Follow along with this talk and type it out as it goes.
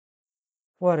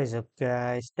What is up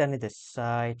guys, Danny this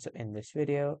side. So in this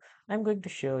video, I'm going to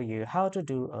show you how to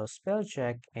do a spell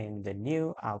check in the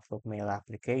new Outlook Mail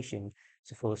application.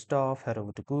 So first off, head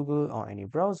over to Google or any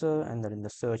browser and then in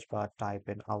the search bar type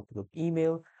in Outlook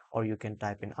email, or you can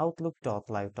type in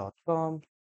outlook.live.com.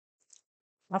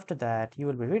 After that, you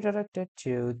will be redirected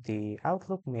to the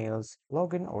Outlook Mail's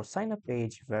login or sign up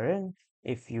page, wherein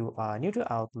if you are new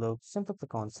to Outlook, simply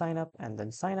click on sign up and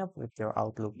then sign up with your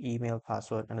Outlook email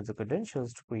password and other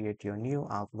credentials to create your new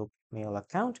Outlook Mail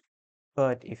account.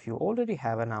 But if you already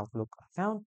have an Outlook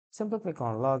account, simply click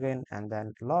on login and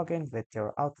then log in with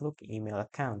your Outlook email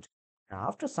account. Now,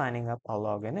 after signing up or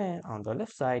logging in, on the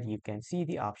left side, you can see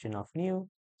the option of new.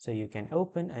 So you can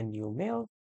open a new mail.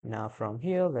 Now from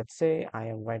here, let's say I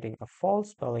am writing a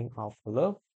false spelling of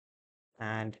love,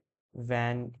 and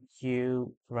when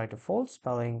you write a false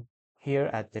spelling here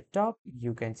at the top,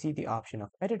 you can see the option of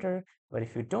editor. But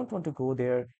if you don't want to go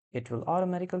there, it will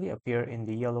automatically appear in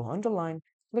the yellow underline.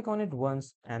 Click on it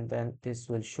once, and then this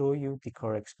will show you the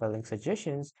correct spelling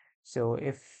suggestions. So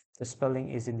if the spelling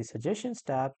is in the suggestions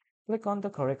tab, click on the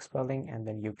correct spelling, and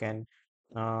then you can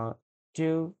uh,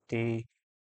 do the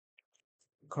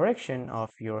correction of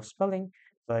your spelling.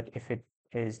 But if it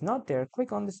is not there,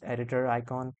 click on this editor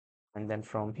icon, and then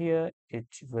from here it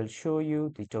will show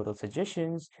you the total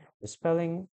suggestions, the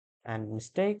spelling and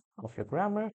mistake of your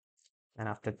grammar. And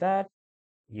after that,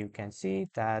 you can see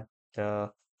that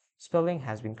the spelling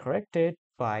has been corrected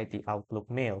by the Outlook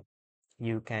mail.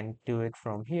 You can do it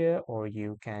from here, or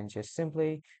you can just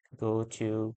simply go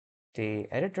to the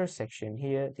editor section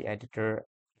here, the editor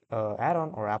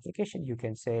add-on or application. You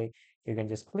can say, you can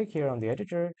just click here on the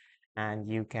editor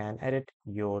and you can edit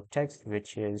your text,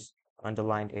 which is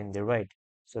underlined in the red.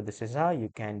 So this is how you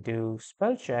can do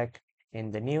spell check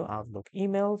in the new Outlook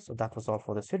email. So that was all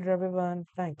for this video, everyone.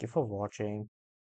 Thank you for watching.